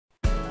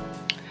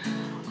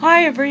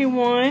Hi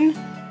everyone!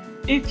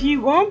 If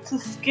you want to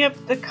skip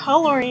the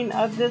coloring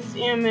of this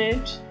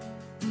image,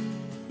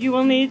 you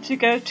will need to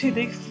go to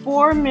the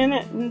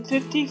 4-minute and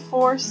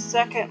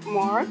 54-second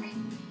mark,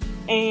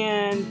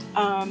 and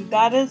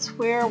that is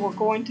where we're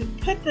going to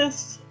put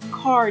this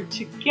card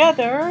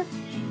together.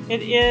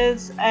 It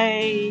is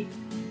a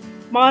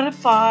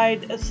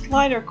modified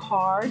slider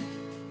card.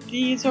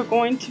 These are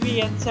going to be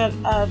a set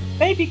of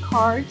baby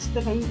cards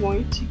that I'm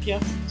going to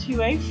gift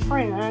to a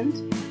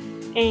friend.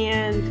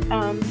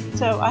 And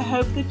so I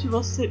hope that you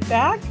will sit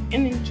back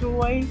and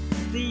enjoy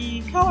the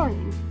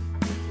coloring.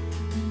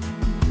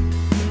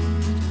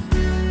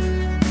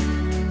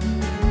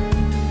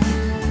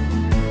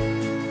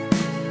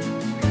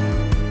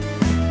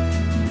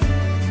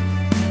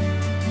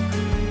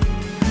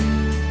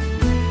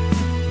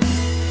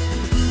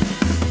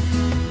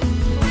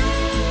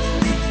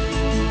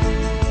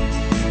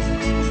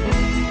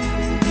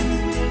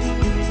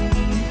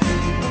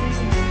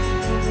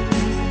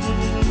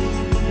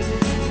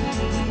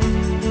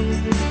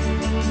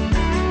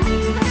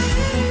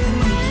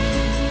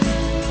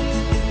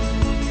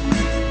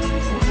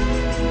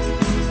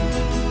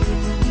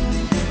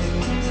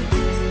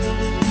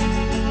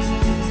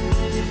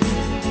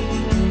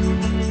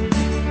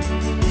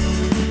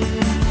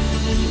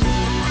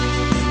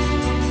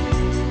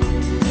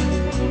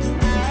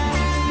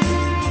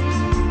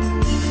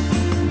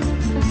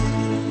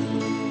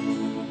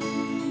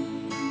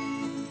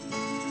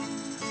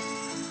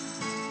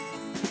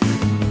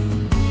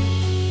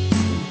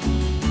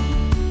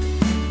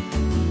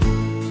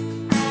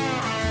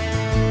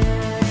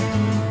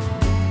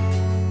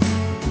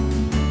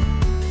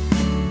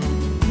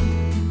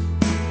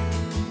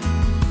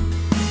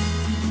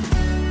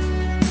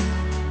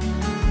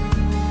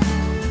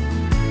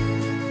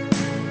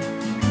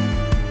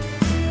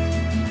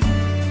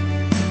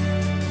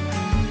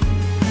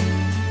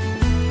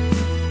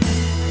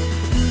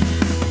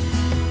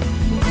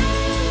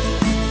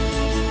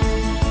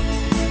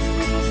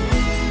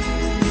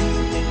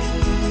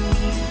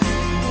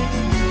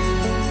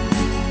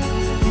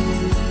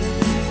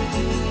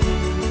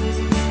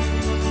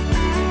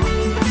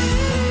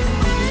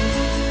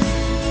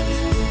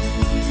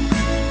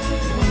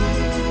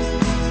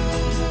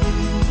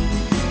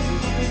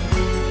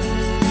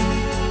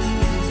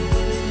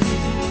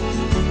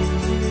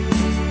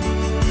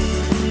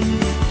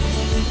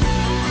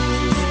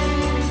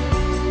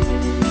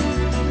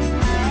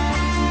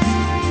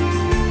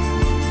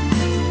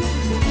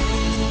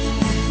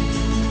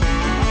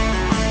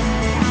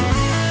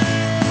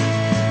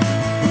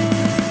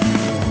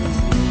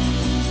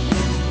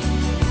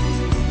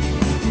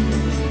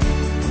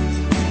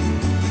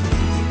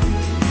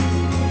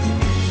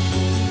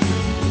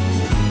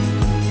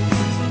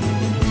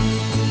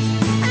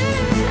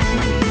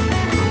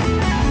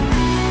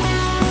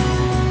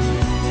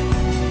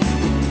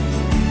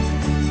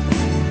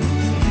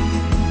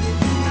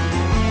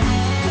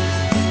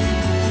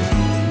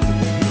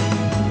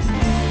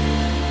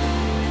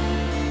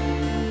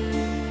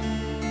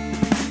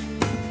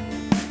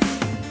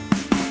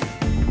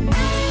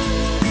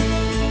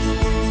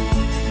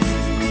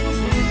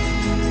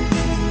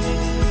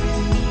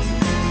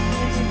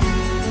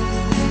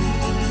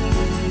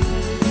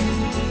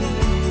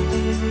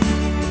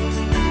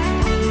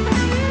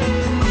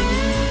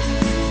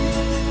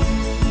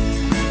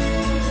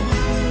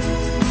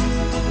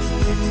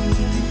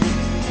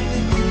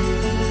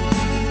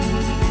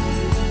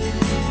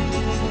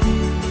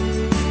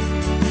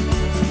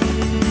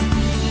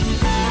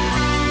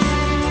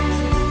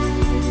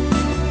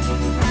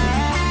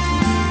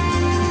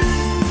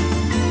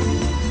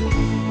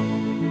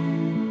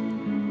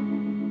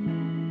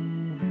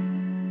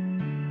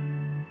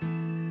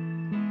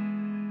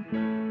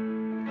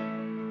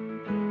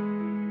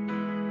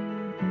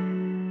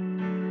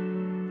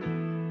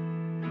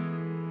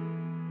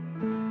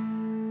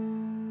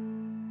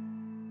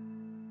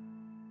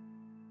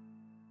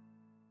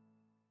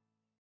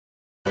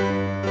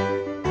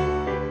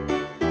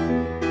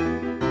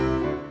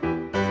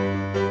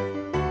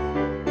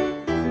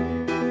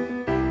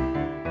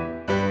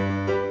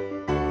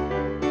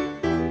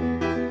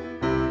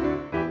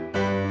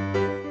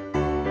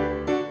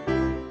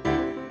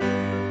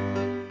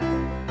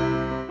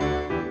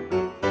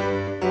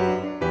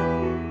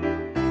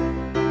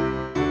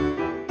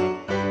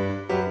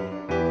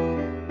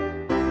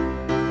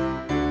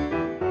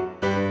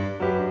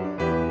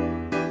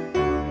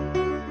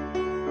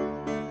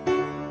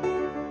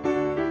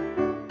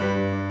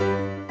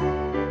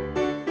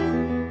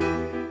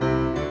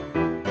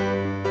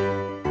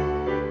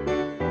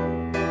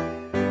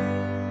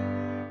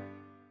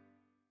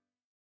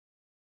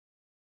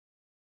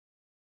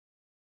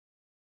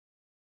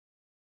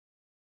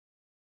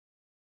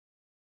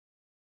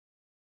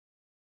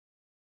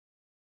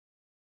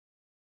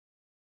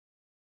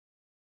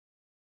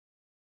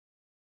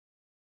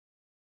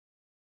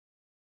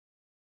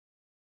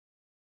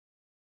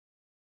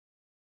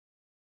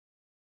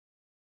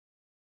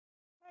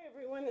 Hi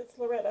everyone, it's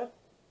Loretta.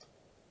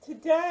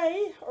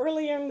 Today,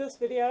 earlier in this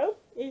video,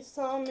 you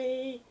saw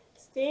me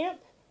stamp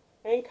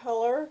and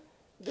color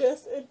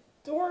this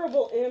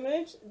adorable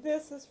image.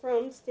 This is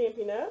from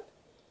Stampin' Up.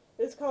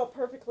 It's called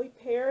Perfectly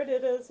Paired.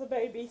 It is a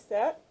baby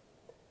set.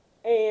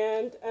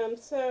 And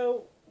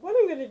so what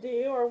I'm going to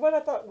do, or what I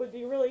thought would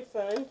be really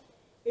fun,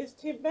 is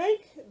to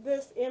make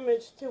this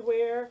image to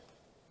where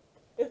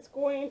it's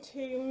going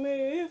to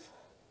move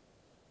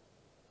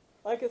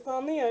like it's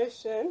on the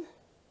ocean.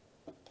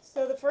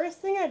 So the first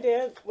thing I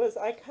did was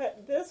I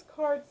cut this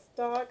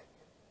cardstock,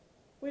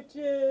 which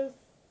is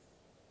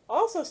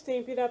also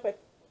Stampin' Up, I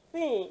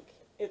think.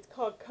 It's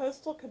called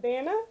Coastal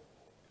Cabana.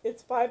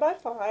 It's 5 by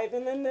 5,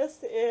 and then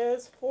this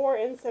is 4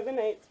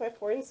 7/8 by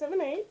 4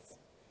 7/8.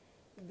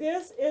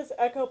 This is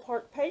Echo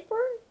Park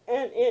paper,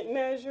 and it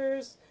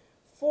measures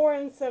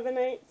 4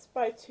 7/8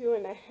 by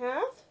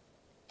 2.5.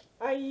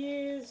 I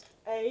used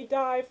a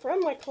die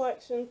from my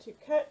collection to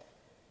cut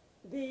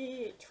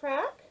the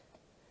track,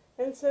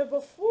 and so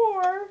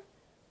before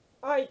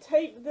I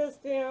tape this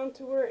down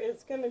to where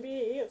it's going to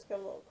be, it's got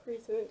a little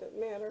crease in it, doesn't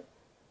matter.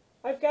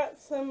 I've got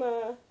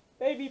some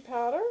baby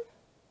powder.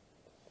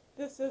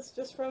 This is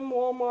just from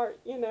Walmart,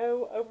 you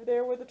know, over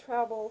there where the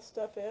travel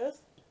stuff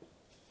is.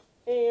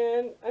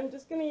 And I'm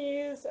just going to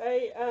use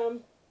a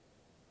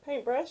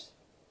paintbrush.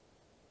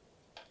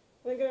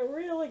 I'm going to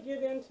really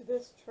get into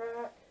this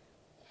track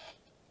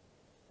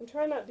and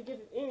try not to get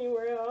it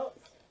anywhere else.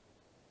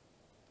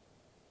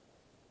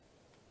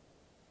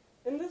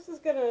 And this is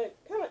going to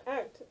kind of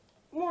act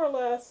more or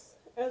less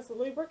as a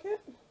lubricant,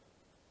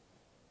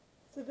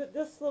 so that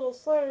this little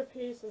slider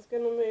piece is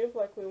going to move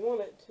like we want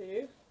it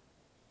to.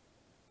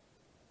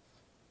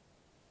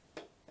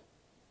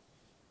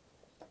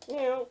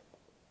 Now,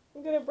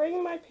 I'm going to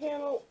bring my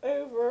panel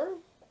over,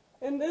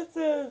 and this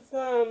is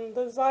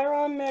the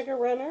Xyron Mega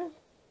Runner.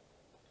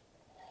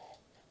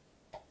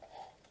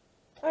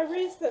 I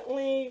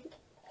recently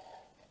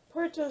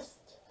purchased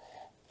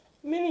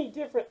many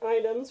different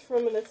items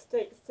from an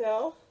estate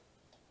sale,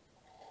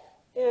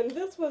 and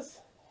this was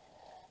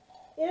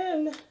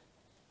in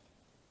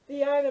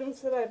the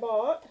items that I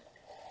bought.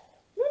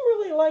 I'm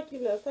really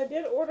liking this. I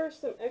did order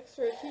some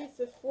extra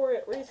adhesive for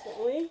it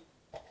recently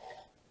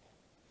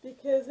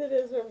because it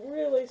is a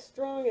really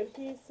strong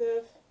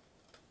adhesive.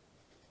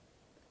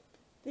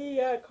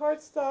 The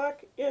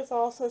cardstock is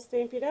also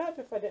Stampin' Up.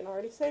 If I didn't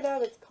already say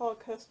that, it's called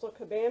Coastal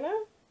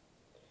Cabana.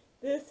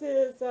 This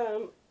is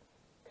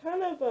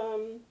kind of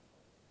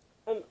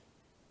a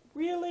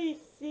really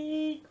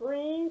sea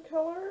green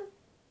color.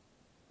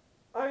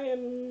 I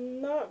am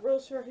not real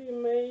sure who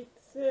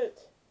makes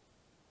it,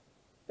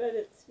 but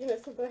it's, you know,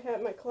 something I have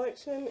in my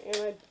collection, and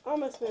I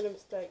almost made a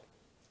mistake.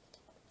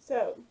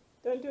 So,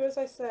 don't do as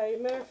I say.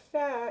 Matter of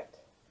fact,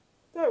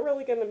 it's not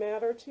really going to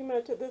matter too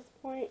much at this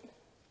point,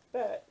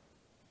 but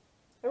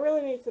I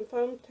really need some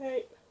foam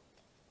tape.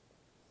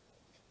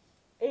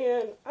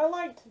 And I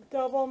like to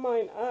double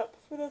mine up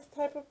for this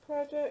type of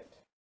project.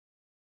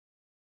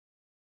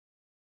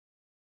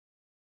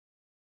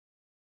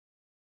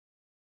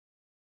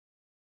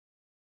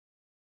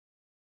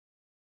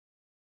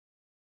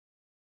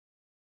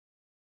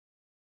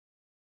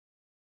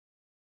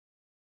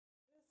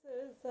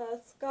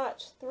 This is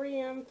Scotch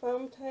 3M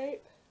foam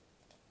tape.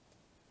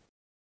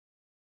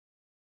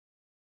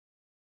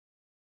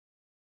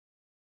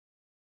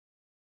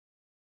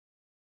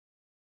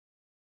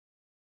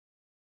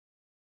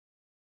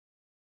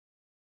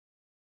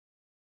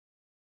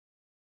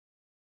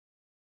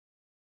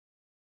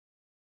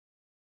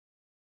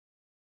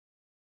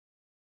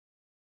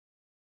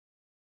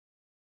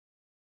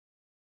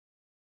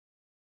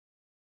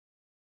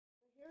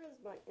 Here is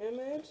my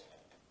image.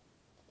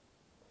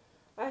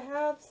 I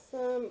have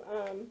some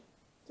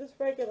just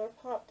regular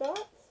pop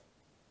dots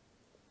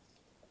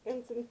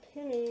and some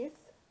pennies,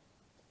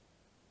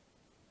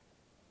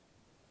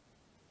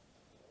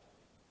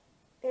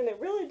 and it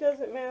really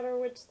doesn't matter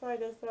which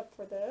side is up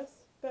for this,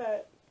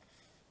 but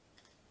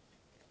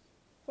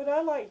what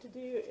I like to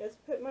do is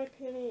put my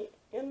penny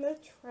in the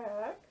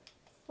track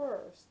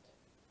first,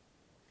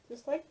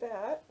 just like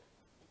that,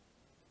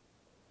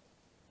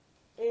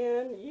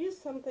 and use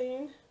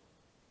something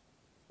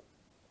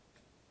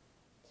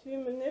to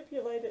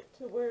manipulate it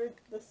to where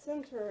the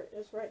center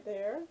is right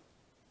there.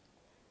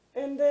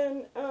 And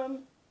then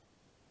I'm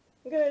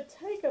going to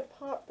take a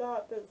pop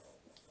dot that's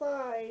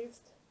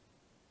sized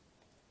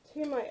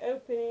to my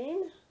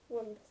opening.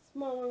 One of the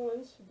smaller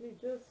ones should do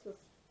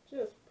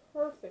just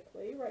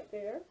perfectly right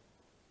there.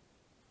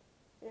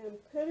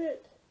 And put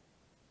it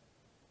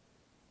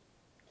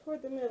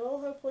toward the middle.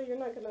 Hopefully you're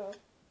not going to,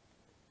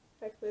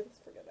 actually let's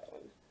forget that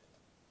one.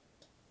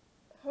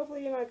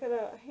 Hopefully you're not going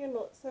to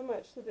handle it so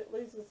much that it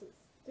loses its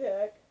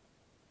stick.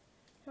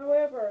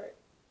 However,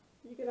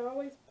 you can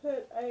always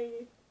put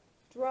a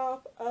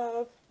drop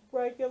of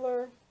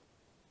regular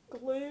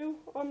glue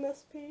on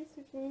this piece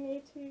if you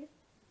need to.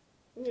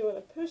 And you want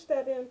to push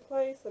that in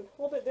place and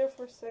hold it there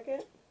for a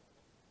second.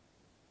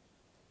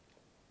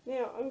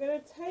 Now I'm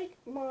going to take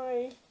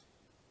my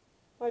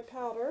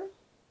powder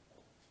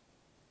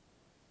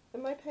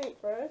and my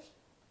paintbrush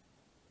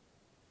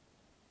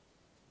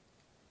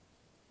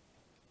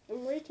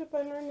and reach up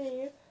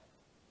underneath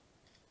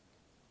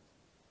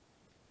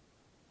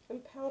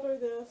powder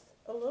this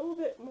a little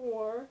bit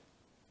more.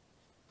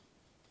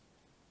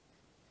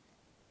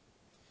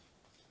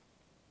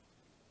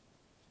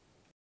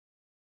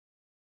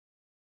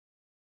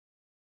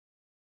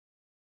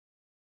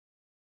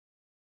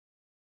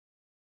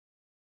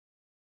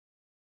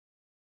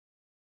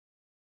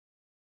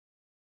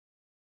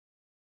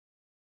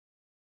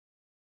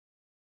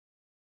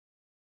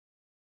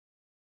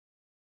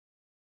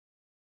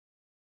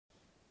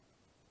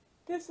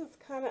 This is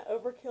kind of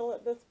overkill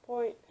at this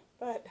point,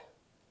 but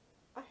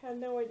I have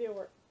no idea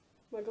where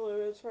my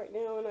glue is right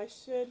now, and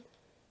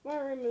my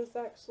room is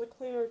actually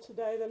cleaner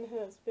today than it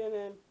has been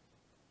in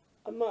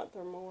a month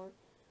or more,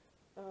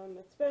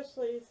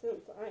 especially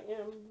since I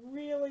am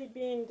really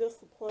being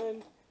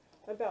disciplined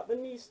about the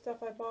new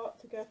stuff I bought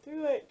to go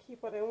through it,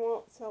 keep what I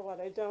want, sell what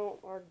I don't,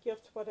 or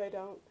gift what I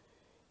don't,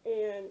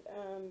 and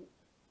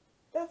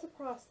that's a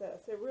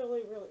process. It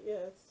really, really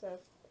is. So,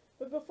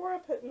 but before I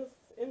put this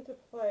into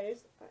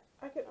place,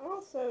 I can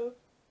also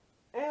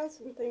add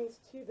some things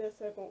to this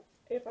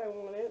if I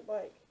wanted,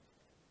 like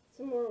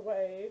some more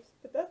waves,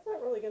 but that's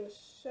not really going to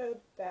show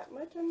that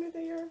much under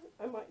there.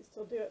 I might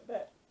still do it,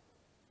 but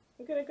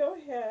I'm going to go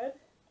ahead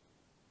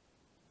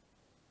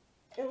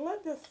and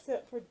let this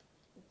sit for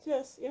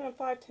just,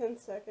 5-10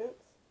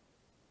 seconds.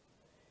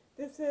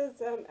 This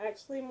is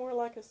actually more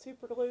like a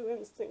super glue,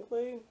 instant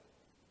glue.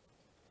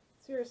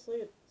 Seriously,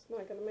 it's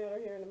not going to matter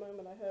here in a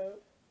moment, I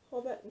hope.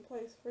 Hold that in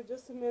place for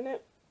just a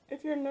minute.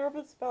 If you're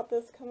nervous about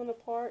this coming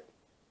apart,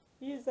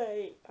 use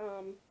a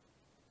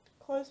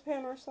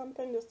clothespin or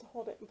something just to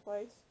hold it in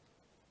place.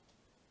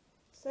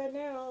 So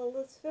now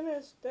let's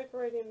finish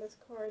decorating this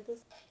card.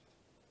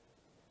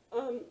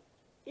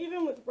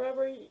 Even with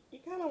rubber, you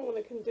kind of want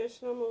to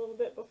condition them a little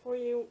bit before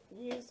you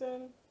use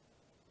them.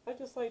 I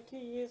just like to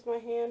use my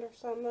hand or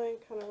something,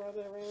 kind of rub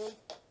it around.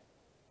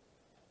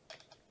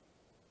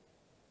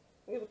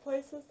 I'm going to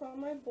place this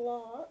on my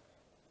block.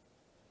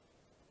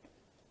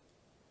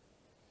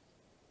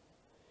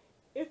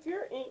 If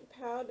your ink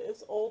pad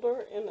is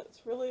older and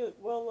it's really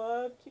well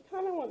loved, you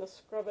kind of want to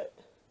scrub it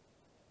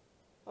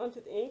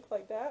onto the ink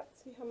like that.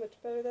 See how much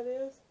better that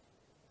is?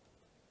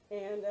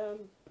 And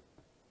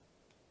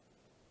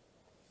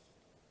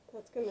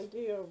that's going to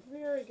do a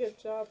very good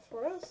job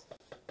for us.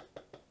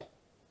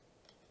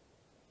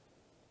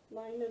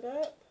 Line it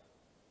up.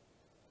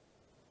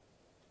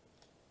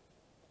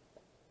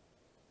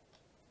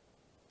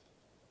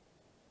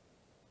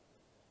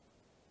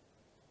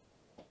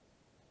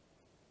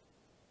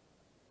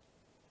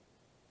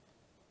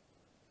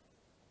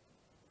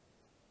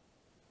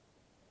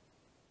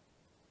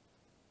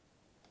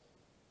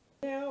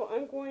 Now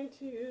I'm going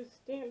to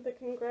stamp the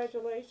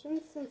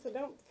congratulations. Since I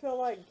don't feel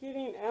like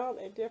getting out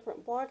a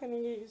different block, I'm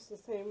going to use the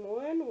same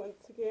one.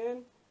 Once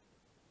again,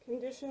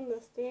 condition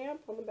the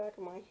stamp on the back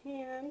of my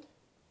hand.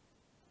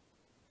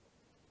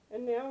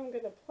 And now I'm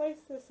going to place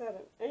this at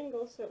an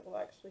angle so it will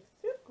actually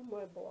fit on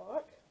my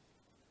block.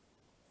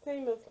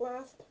 Same as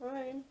last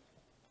time.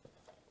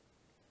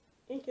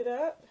 Ink it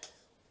up.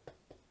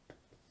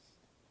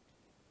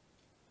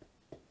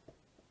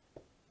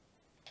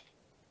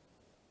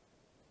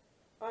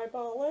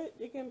 Eyeball it.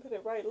 You can put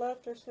it right,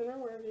 left, or center,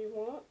 wherever you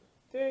want.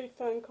 Very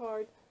fun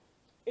card.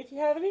 If you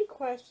have any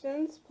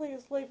questions,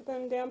 please leave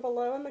them down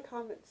below in the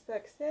comments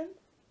section.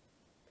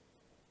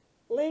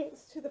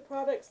 Links to the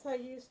products I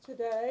used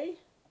today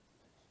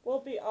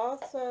will be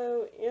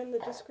also in the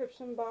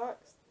description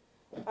box.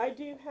 I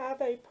do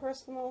have a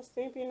personal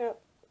Stampin'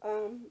 Up!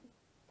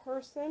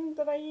 Person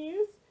that I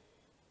use,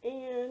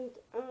 and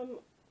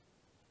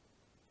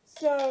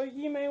so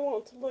you may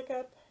want to look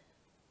up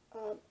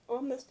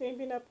on the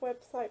Stampin' Up!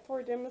 Website for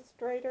a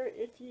demonstrator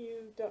if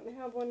you don't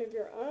have one of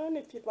your own.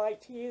 If you'd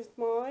like to use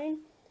mine,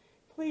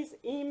 please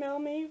email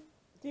me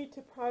due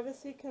to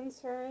privacy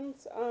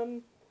concerns.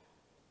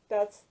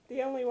 That's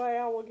the only way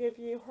I will give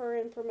you her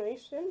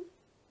information.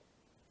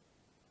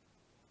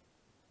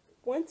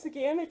 Once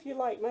again, if you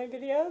like my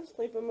videos,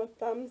 leave them a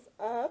thumbs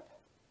up.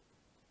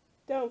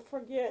 Don't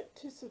forget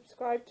to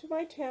subscribe to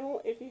my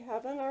channel if you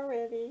haven't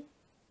already.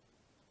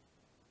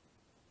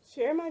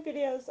 Share my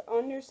videos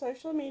on your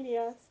social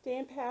media.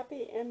 Stamp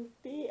happy and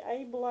be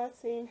a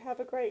blessing.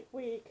 Have a great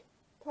week.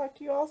 Talk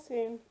to you all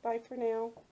soon. Bye for now.